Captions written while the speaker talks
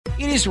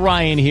It is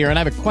Ryan here, and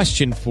I have a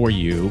question for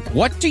you.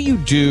 What do you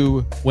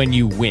do when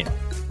you win?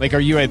 Like, are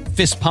you a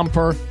fist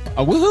pumper,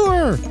 a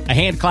woohooer, a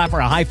hand clapper,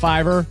 a high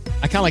fiver?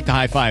 I kind of like the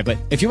high five, but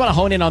if you want to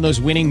hone in on those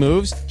winning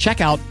moves,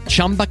 check out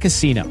Chumba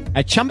Casino.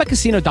 At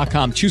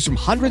ChumbaCasino.com, choose from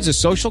hundreds of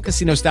social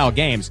casino-style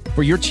games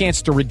for your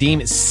chance to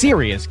redeem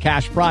serious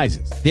cash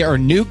prizes. There are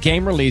new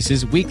game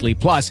releases weekly,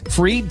 plus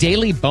free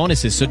daily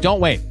bonuses. So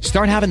don't wait.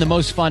 Start having the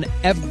most fun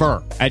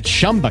ever at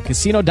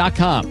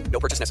ChumbaCasino.com. No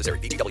purchase necessary.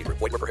 VGW. Void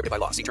were prohibited by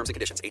law. See terms and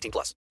conditions. 18+.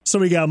 So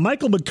we got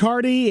Michael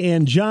McCarty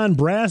and John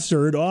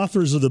Brassard,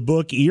 authors of the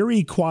book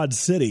Eerie Quad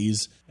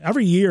Cities.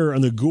 Every year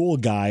on the Ghoul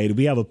Guide,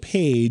 we have a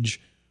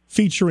page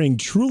featuring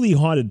truly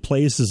haunted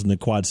places in the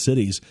Quad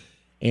Cities.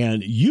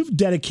 And you've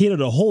dedicated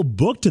a whole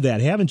book to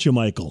that, haven't you,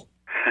 Michael?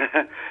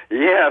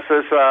 Yes,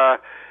 it's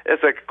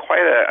quite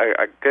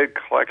a good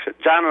collection.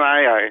 John and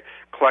I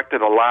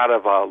collected a lot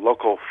of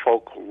local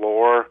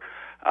folklore,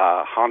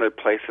 haunted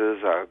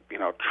places,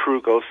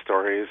 true ghost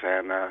stories,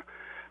 and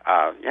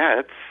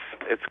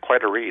it's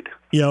quite a read.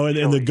 You know,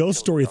 and the ghost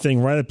story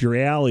thing right up your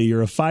alley.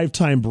 You're a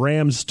 5-time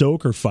Bram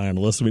Stoker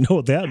finalist. We know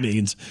what that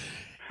means.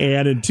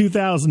 And in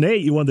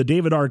 2008, you won the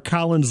David R.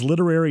 Collins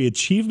Literary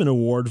Achievement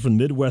Award from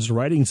Midwest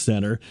Writing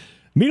Center.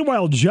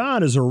 Meanwhile,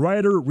 John is a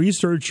writer,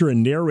 researcher,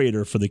 and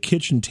narrator for the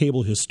Kitchen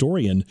Table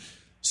Historian.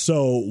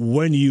 So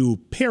when you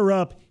pair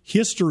up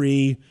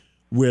history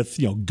with,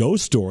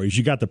 ghost stories,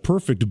 you got the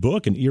perfect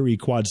book in Eerie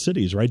Quad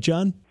Cities, right,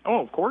 John?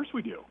 Oh, of course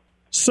we do.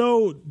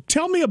 So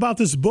tell me about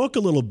this book a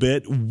little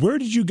bit. Where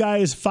did you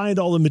guys find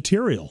all the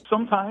material?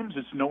 Sometimes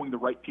it's knowing the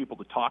right people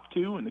to talk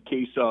to. In the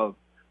case of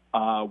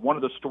one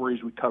of the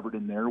stories we covered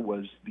in there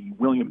was the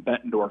William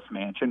Bettendorf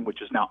Mansion,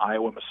 which is now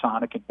Iowa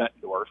Masonic in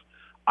Bettendorf.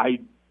 I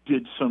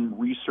did some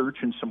research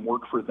and some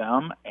work for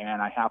them,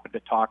 and I happened to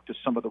talk to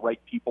some of the right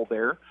people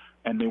there,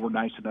 and they were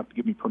nice enough to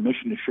give me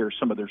permission to share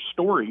some of their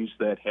stories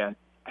that had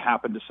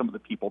happened to some of the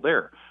people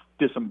there,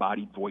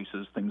 disembodied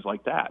voices, things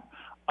like that.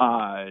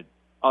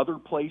 Other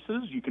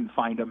places, you can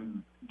find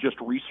them just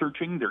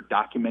researching their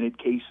documented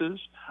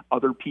cases.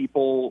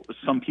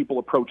 Some people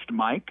approached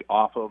Mike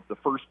off of the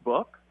first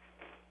book,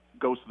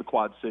 Ghosts of the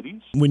Quad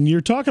Cities. When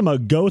you're talking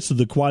about Ghosts of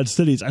the Quad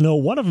Cities, I know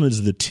one of them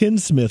is the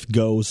Tinsmith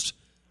Ghost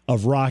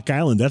of Rock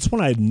Island. That's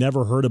one I'd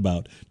never heard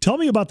about. Tell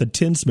me about the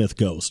Tinsmith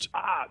Ghost.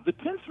 The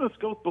Tinsmith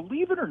Ghost,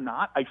 believe it or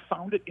not, I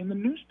found it in the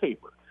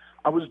newspaper.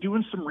 I was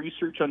doing some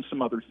research on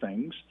some other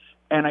things,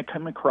 and I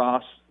came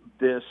across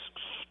this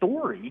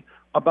story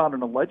about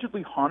an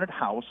allegedly haunted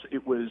house.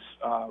 It was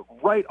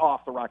right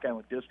off the Rock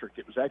Island District.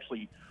 It was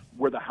actually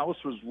where the house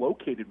was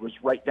located, was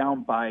right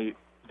down by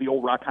the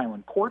old Rock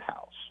Island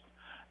Courthouse.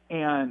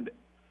 And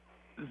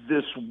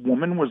this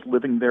woman was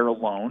living there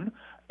alone,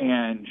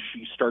 and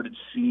she started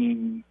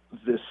seeing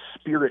this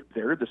spirit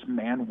there, this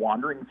man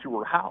wandering through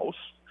her house.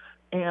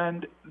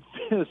 And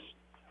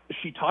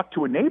she talked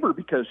to a neighbor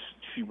because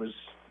she was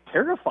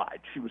terrified.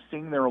 She was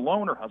sitting there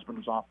alone. Her husband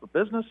was off for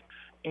business.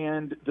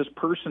 And this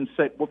person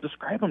said, well,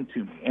 describe him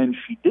to me. And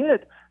she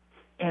did.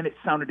 And it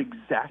sounded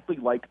exactly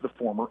like the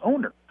former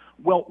owner.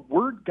 Well,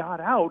 word got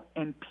out,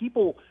 and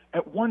people,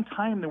 at one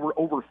time, there were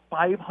over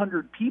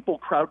 500 people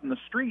crowding the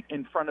street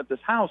in front of this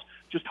house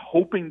just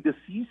hoping to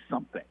see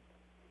something.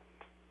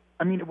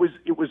 I mean,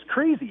 it was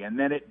crazy. And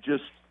then it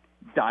just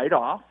died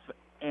off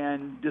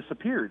and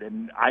disappeared,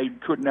 and I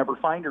could never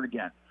find her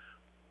again.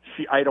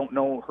 I don't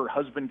know, her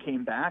husband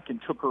came back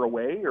and took her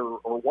away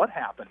or what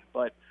happened,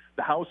 but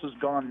the house is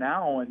gone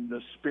now, and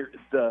the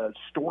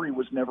story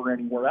was never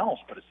anywhere else.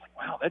 But it's like,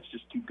 wow, that's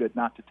just too good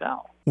not to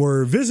tell.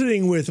 We're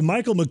visiting with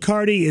Michael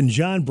McCarty and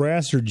John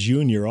Brassard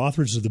Jr.,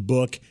 authors of the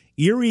book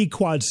Eerie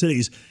Quad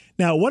Cities.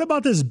 Now, what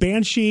about this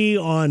Banshee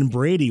on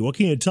Brady? What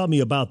can you tell me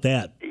about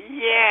that?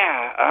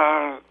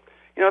 Yeah,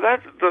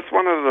 that's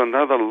one of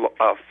another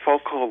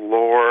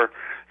folklore,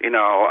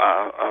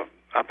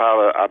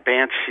 about a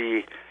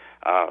banshee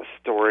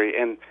story,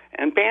 and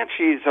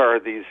banshees are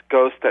these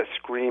ghosts that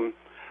scream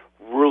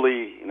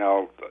really,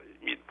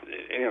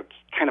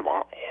 kind of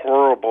a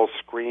horrible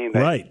scream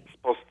that's right.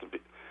 supposed to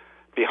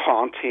be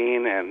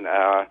haunting. And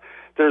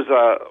there's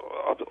a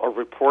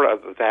report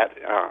of that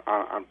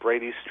on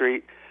Brady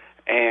Street,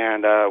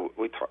 and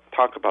we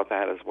talk about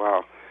that as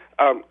well.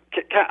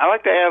 I'd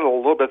like to add a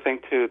little bit of thing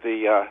to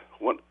the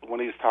when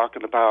he was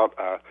talking about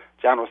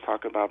John was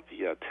talking about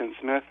the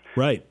Tinsmith.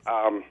 Right.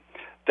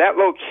 That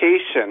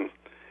location,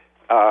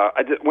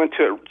 I went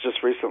to it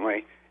just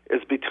recently,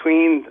 is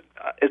between,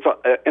 it's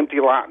an empty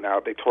lot now.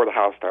 They tore the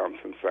house down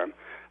since then.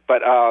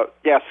 But,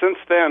 since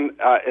then,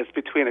 it's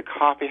between a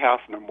coffee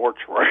house and a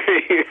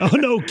mortuary. Oh,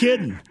 no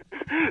kidding.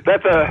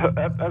 That's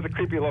a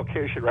creepy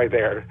location right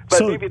there.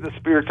 But maybe the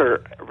spirits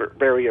are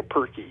very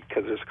perky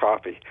because there's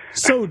coffee.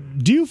 So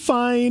do you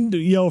find,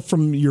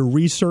 from your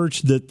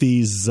research that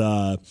these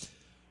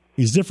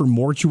different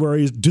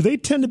mortuaries, do they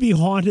tend to be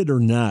haunted or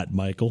not,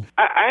 Michael?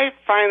 I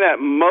find that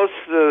most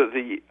of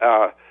the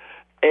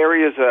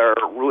areas that are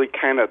really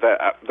kind of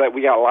that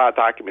we got a lot of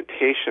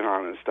documentation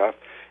on and stuff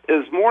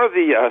is more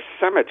the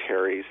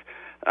cemeteries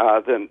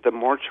than the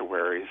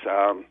mortuaries.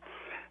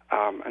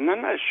 And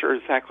I'm not sure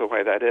exactly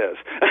why that is.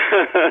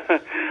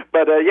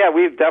 But,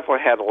 we've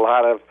definitely had a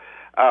lot of,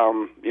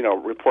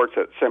 reports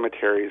at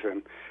cemeteries.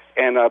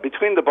 And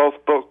between the both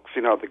books,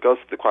 the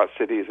Ghost of the Quad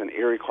Cities and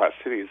Eerie Quad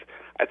Cities,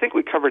 I think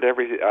we covered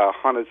every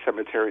haunted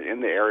cemetery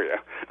in the area.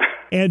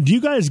 And do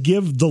you guys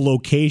give the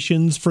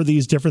locations for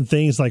these different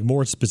things, like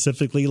more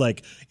specifically,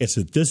 like it's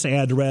at this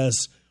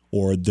address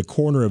or the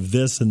corner of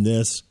this and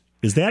this?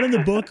 Is that in the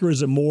book, or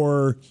is it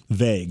more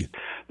vague?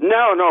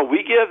 No, we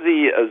give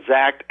the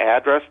exact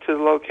address to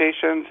the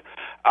locations.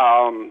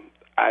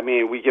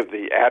 We give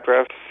the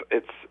address.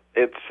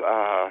 It's.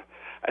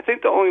 I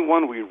think the only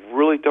one we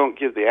really don't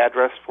give the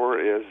address for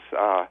is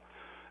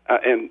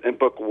in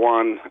book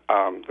one,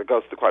 The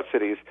Ghost of the Quad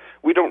Cities.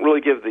 We don't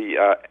really give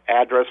the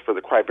address for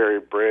the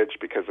Cryberry Bridge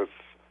because it's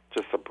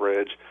just a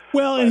bridge.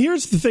 Well, and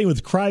here's the thing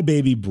with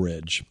Crybaby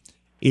Bridge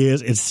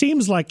is it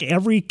seems like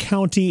every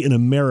county in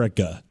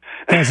America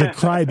has a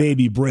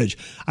Crybaby Bridge.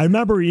 I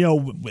remember,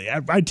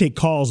 I'd take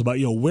calls about,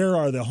 where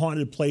are the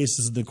haunted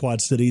places in the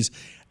Quad Cities?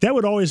 That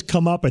would always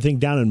come up, I think,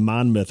 down in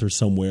Monmouth or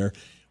somewhere.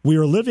 We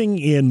were living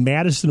in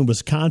Madison,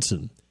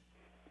 Wisconsin,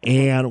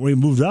 and when we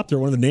moved up there,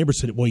 one of the neighbors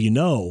said, well,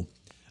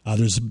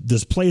 there's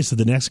this place in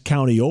the next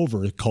county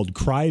over called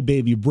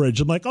Crybaby Bridge.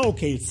 I'm like,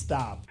 okay,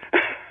 stop.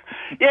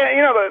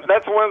 Yeah,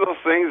 that's one of those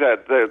things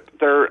that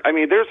there's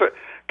a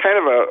kind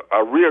of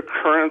a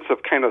reoccurrence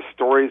of kind of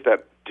stories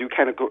that do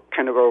kind of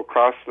go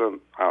across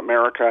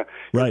America.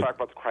 Right. You talk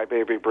about the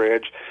Crybaby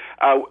Bridge.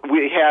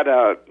 We had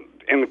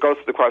in the Ghost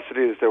of the Quad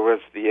Cities, there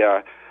was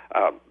the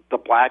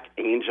Black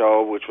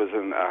Angel, which was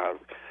in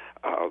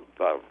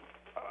the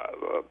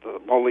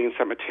Moline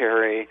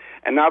Cemetery,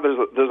 and now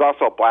there's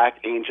also a Black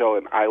Angel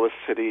in Iowa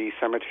City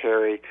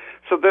Cemetery.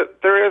 So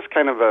there is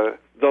kind of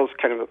those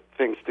kind of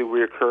things do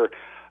reoccur.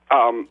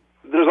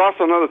 There's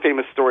also another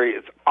famous story.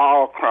 It's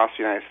all across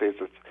the United States.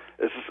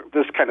 It's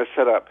this kind of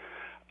setup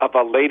of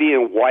a lady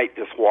in white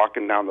just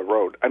walking down the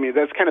road. I mean,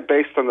 that's kind of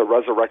based on the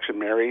Resurrection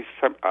Mary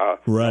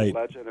right.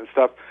 legend and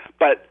stuff.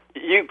 But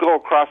you go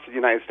across the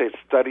United States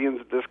studying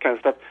this kind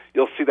of stuff,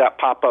 you'll see that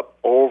pop up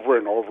over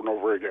and over and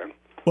over again.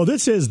 Well,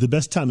 this is the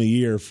best time of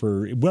year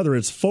for whether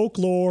it's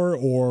folklore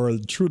or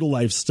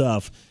true-to-life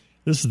stuff.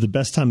 This is the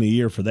best time of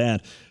year for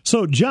that.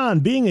 So,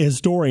 John, being a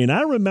historian,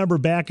 I remember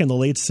back in the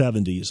late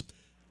 70s,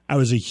 I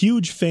was a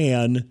huge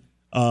fan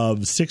of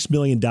 $6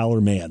 Million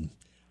Man.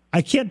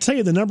 I can't tell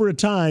you the number of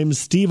times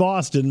Steve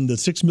Austin, the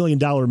 $6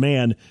 Million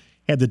Man,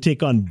 had to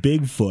take on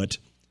Bigfoot.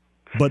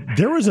 But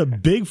there was a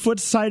Bigfoot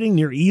sighting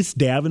near East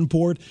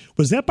Davenport.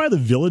 Was that by the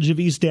village of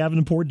East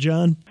Davenport,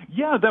 John?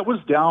 Yeah, that was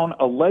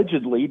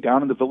allegedly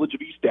down in the village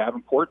of East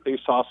Davenport. They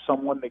saw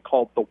someone they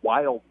called the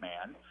Wild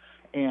Man,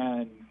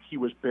 and he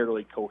was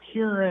barely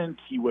coherent.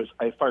 He was,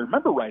 if I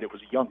remember right, it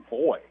was a young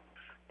boy.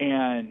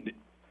 And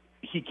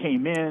he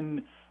came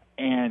in,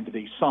 and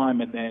they saw him,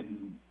 and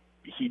then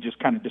he just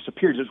kind of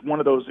disappeared. It was one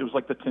of those, it was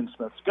like the Tin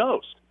Smith's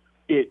ghost.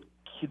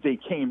 They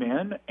came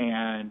in,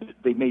 and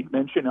they made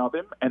mention of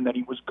him, and then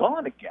he was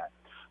gone again.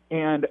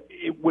 And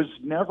it was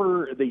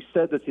never, they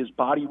said that his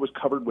body was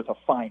covered with a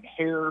fine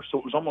hair, so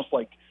it was almost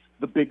like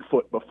the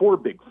Bigfoot before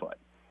Bigfoot.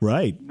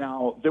 Right.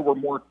 Now, there were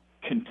more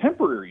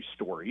contemporary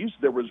stories.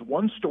 There was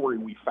one story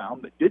we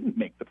found that didn't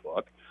make the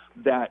book,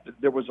 that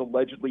there was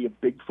allegedly a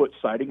Bigfoot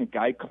sighting. A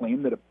guy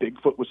claimed that a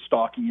Bigfoot was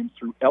stalking him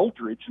through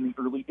Eldridge in the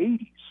early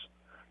 80s.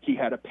 He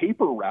had a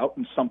paper route,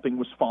 and something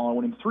was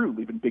following him through,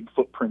 leaving big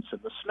footprints in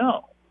the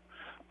snow.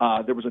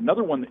 There was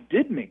another one that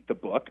did make the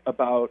book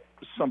about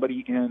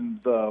somebody in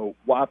the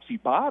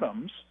Wapsie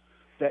Bottoms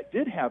that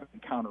did have an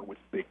encounter with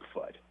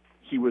Bigfoot.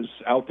 He was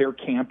out there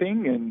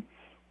camping, and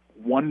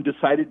one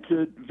decided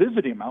to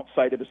visit him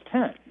outside of his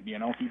tent.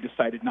 He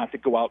decided not to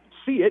go out and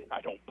see it. I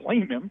don't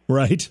blame him.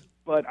 Right.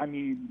 But,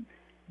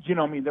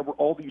 there were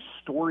all these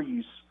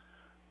stories.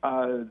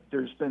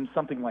 There's been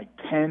something like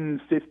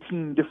 10,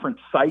 15 different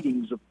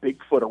sightings of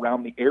Bigfoot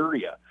around the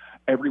area,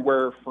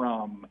 everywhere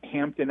from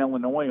Hampton,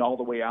 Illinois, all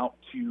the way out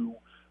to,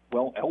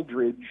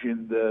 Eldridge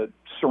and the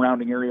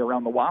surrounding area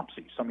around the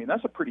Wapsie. So,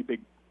 that's a pretty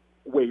big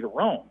way to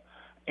roam.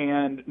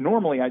 And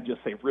normally I'd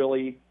just say,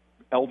 really,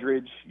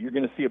 Eldridge, you're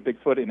going to see a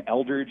Bigfoot in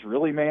Eldridge?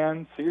 Really,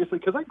 man? Seriously?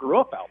 Because I grew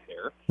up out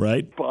there.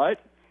 Right. But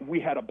we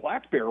had a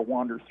black bear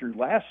wander through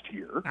last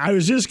year. I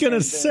was just going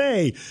to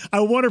say,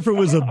 I wonder if it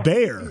was a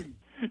bear.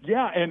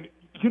 Yeah, and,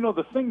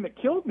 the thing that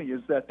killed me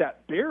is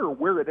that bear,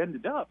 where it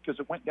ended up, because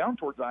it went down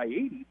towards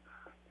I-80,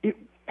 it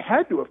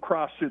had to have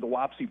crossed through the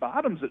Wapsie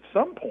Bottoms at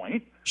some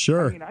point.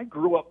 Sure. I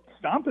grew up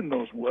stomping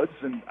those woods,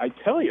 and I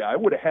tell you, I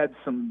would have had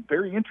some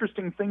very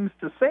interesting things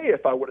to say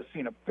if I would have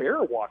seen a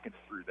bear walking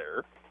through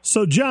there.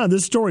 So, John,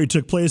 this story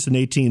took place in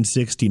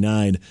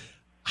 1869.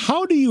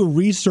 How do you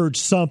research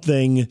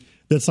something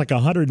that's like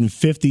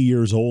 150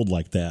 years old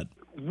like that?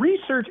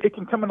 Research, it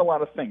can come in a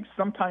lot of things.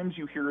 Sometimes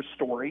you hear a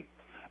story,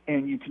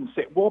 and you can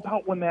say, well,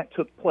 about when that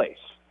took place.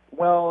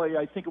 Well,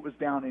 I think it was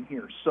down in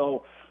here.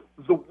 So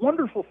the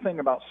wonderful thing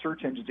about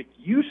search engines, it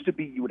used to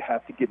be you would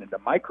have to get into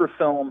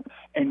microfilm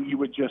and you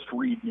would just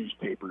read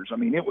newspapers.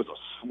 It was a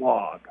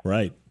slog.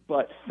 Right.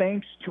 But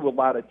thanks to a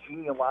lot of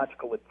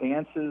genealogical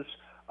advances,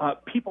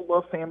 People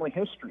love family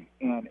history,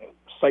 and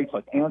sites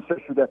like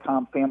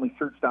Ancestry.com,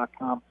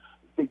 FamilySearch.com,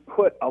 they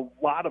put a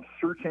lot of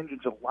search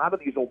engines, a lot of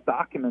these old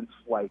documents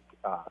like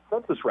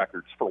census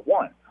records for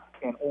one,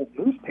 and old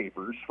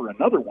newspapers for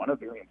another one, a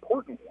very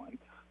important one.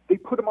 They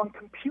put them on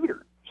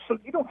computers, so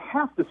you don't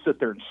have to sit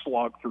there and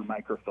slog through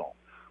microfilm.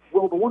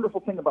 Well, the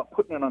wonderful thing about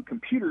putting it on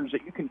computers is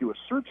that you can do a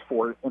search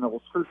for it, and it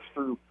will search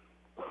through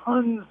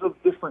tons of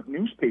different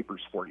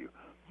newspapers for you.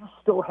 You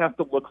still have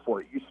to look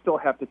for it. You still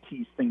have to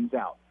tease things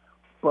out.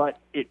 But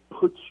it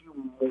puts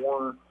you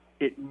more,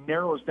 it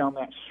narrows down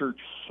that search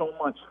so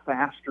much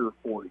faster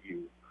for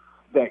you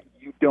that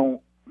you're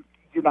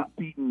not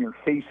beating your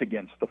face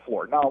against the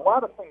floor. Now, a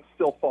lot of things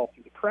still fall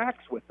through the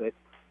cracks with it,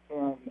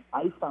 and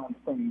I found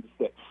things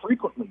that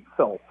frequently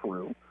fell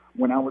through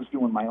when I was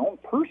doing my own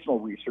personal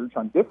research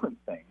on different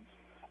things.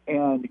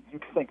 And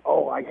you'd think,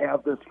 oh, I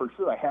have this for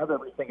sure, I have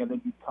everything, and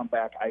then I'd come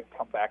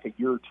back a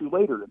year or two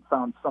later and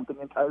found something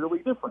entirely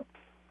different.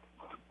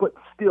 But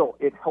still,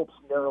 it helps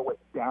narrow it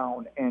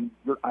down, and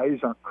your eyes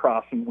aren't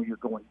crossing when you're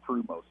going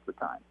through most of the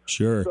time.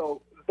 Sure.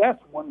 So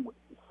that's one way.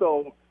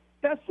 So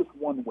that's just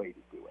one way to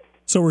do it.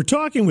 So we're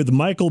talking with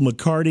Michael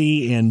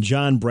McCarty and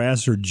John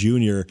Brassard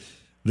Jr.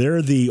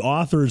 They're the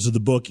authors of the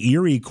book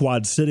Erie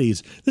Quad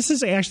Cities. This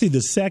is actually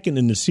the second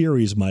in the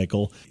series,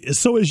 Michael.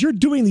 So as you're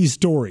doing these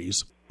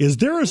stories, is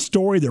there a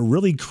story that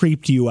really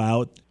creeped you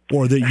out,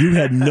 or that you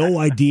had no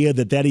idea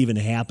that even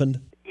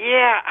happened?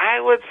 Yeah, I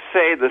would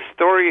say the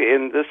story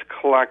in this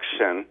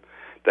collection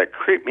that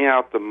creeped me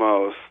out the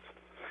most,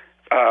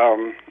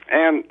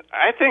 and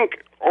I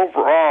think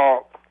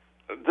overall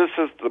this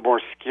is the more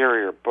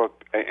scarier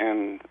book,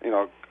 and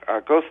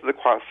Ghost of the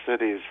Quad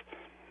Cities,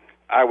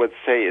 I would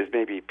say, is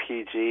maybe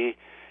PG,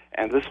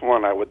 and this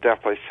one I would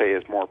definitely say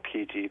is more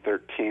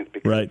PG-13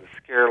 because the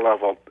scare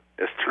level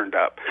is turned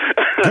up.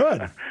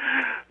 Good.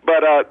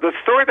 But the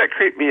story that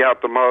creeped me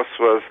out the most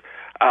was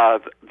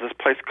this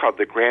place called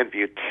the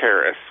Grandview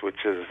Terrace,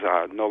 which is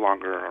no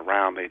longer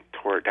around. They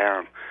tore it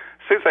down.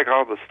 Seems like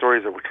all the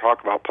stories that we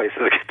talk about places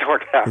that get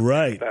torn down.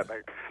 Right.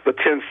 The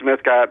Tim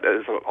Smith guy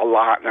is a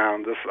lot now.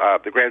 And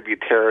the Grandview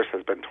Terrace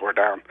has been torn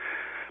down.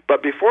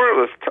 But before it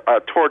was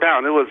tore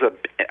down, it was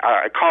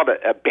I called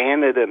it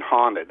abandoned and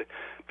haunted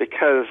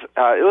because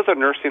it was a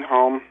nursing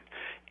home,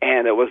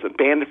 and it was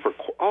abandoned for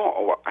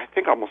I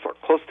think almost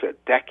close to a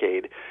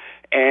decade.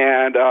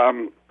 And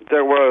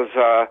there was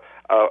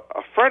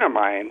a friend of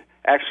mine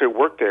actually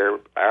worked there,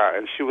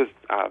 and she was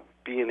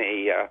being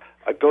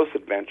a ghost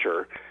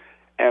adventurer.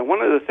 And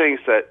one of the things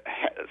that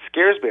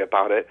scares me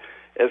about it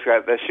is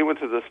that she went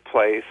to this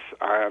place,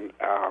 and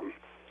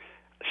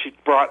she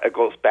brought a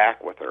ghost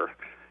back with her,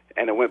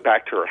 and it went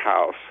back to her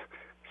house.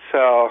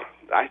 So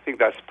I think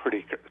that's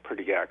pretty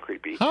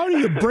creepy. How do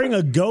you bring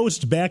a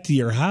ghost back to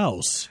your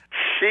house?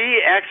 She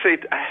actually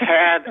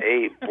had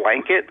a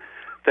blanket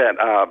that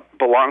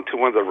belonged to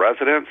one of the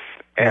residents,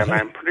 and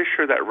I'm pretty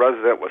sure that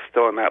resident was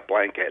still in that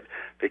blanket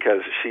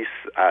because she's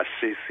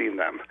seen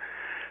them.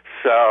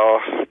 So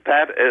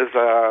that is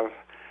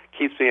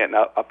keeps me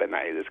up at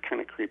night. It's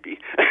kind of creepy.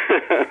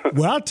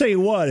 Well, I'll tell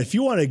you what, if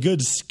you want a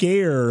good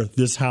scare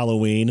this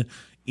Halloween,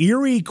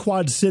 Erie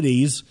Quad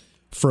Cities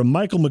from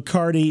Michael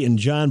McCarty and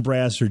John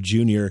Brassard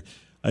Jr.,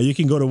 you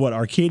can go to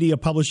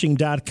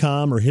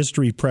ArcadiaPublishing.com or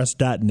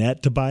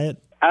HistoryPress.net to buy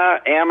it?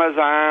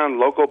 Amazon,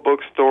 local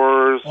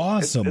bookstores.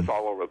 Awesome. It's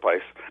all over the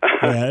place.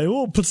 Yeah,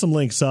 we'll put some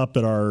links up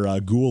at our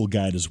Google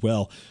guide as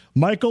well.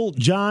 Michael,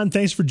 John,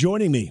 thanks for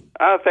joining me.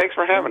 Thanks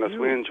for having us.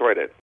 We enjoyed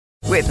it.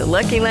 With the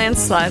Lucky Land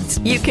Slots,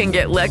 you can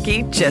get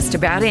lucky just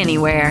about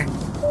anywhere.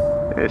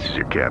 This is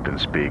your captain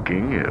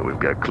speaking. We've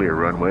got clear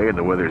runway and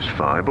the weather's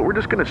fine, but we're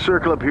just going to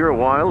circle up here a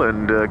while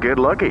and get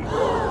lucky.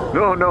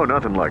 No,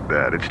 nothing like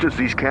that. It's just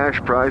these cash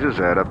prizes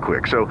add up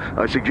quick. So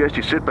I suggest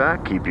you sit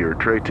back, keep your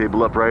tray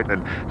table upright,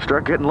 and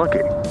start getting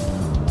lucky.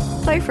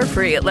 Play for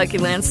free at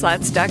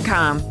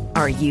LuckyLandSlots.com.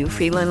 Are you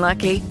feeling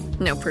lucky?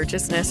 No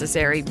purchase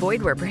necessary.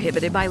 Void where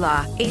prohibited by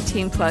law.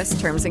 18+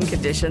 terms and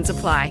conditions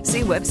apply.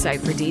 See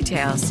website for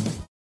details.